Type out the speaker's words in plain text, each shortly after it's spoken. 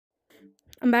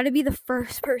I'm about to be the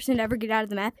first person to ever get out of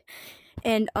the map.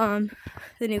 And,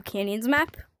 the new Canyons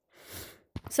map.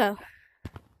 So,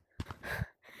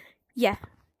 yeah.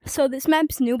 So this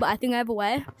map's new, but I think I have a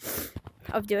way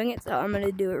of doing it. So I'm going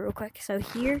to do it real quick. So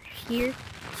here.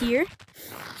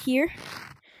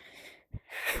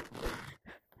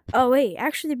 Oh, wait.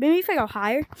 Actually, maybe if I go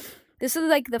higher. This is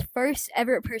like the first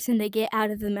ever person to get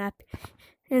out of the map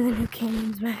in the new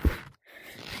Canyons map.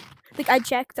 Like, I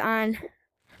checked on,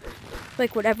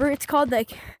 like, whatever it's called,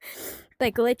 like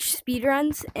glitch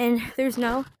speedruns, and there's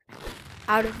no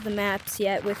out of the maps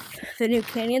yet with the new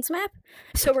Canyons map.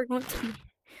 So we're going to be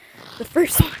the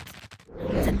first one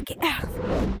to get out.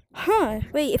 Huh,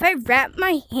 wait, if I wrap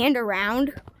my hand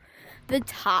around the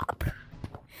top,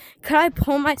 could I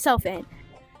pull myself in?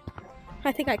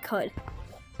 I think I could.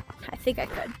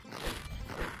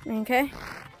 Okay.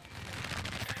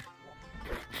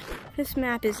 This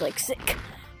map is like sick.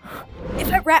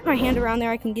 If I wrap my hand around there,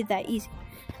 I can get that easy.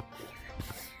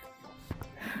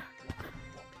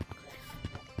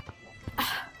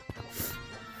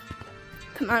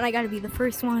 Come on, I gotta be the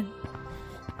first one.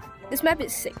 This map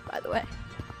is sick, by the way.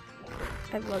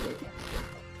 I love it.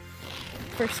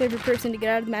 First ever person to get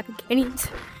out of the map of Canyons.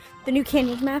 The new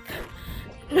Canyons map.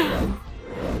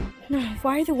 No,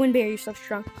 why are the wind barriers so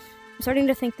strong? I'm starting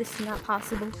to think this is not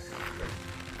possible.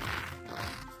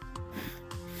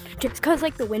 Just because,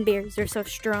 like, the wind barriers are so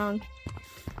strong.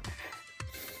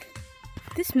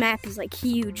 This map is, like,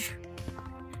 huge.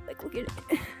 Like, look at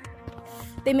it.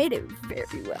 They made it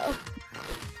very well.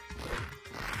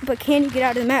 But can you get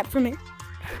out of the map from it?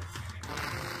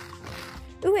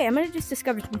 Oh, wait, I might have just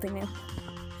discovered something new.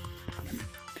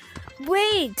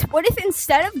 Wait, what if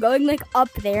instead of going, like,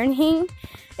 up there and hanging,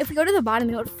 if we go to the bottom,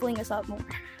 it would fling us up more?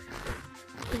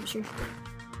 Pretty sure.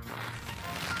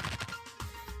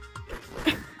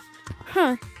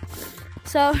 Huh.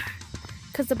 So,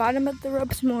 because the bottom of the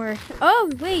rope's more... Oh,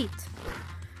 wait.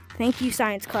 Thank you,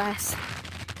 science class.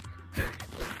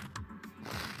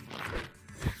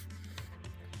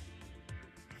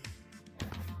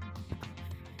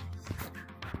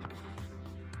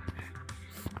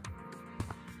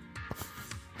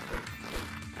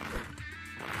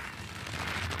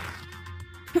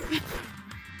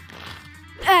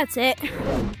 That's it.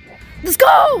 Let's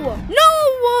go!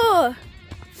 No!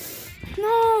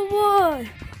 No!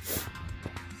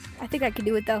 I think I can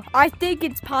do it, though. I think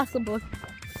it's possible.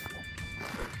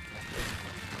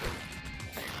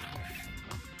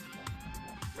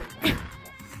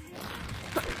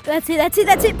 That's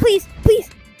it. Please.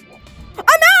 I'm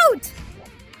out!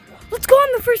 Let's go.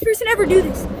 I'm the first person to ever do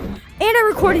this. And I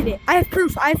recorded it. I have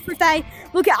proof.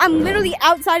 Look, I'm literally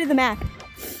outside of the map.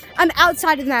 I'm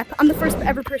outside of the map. I'm the first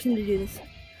ever person to do this.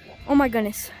 Oh my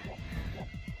goodness.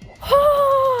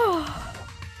 Oh!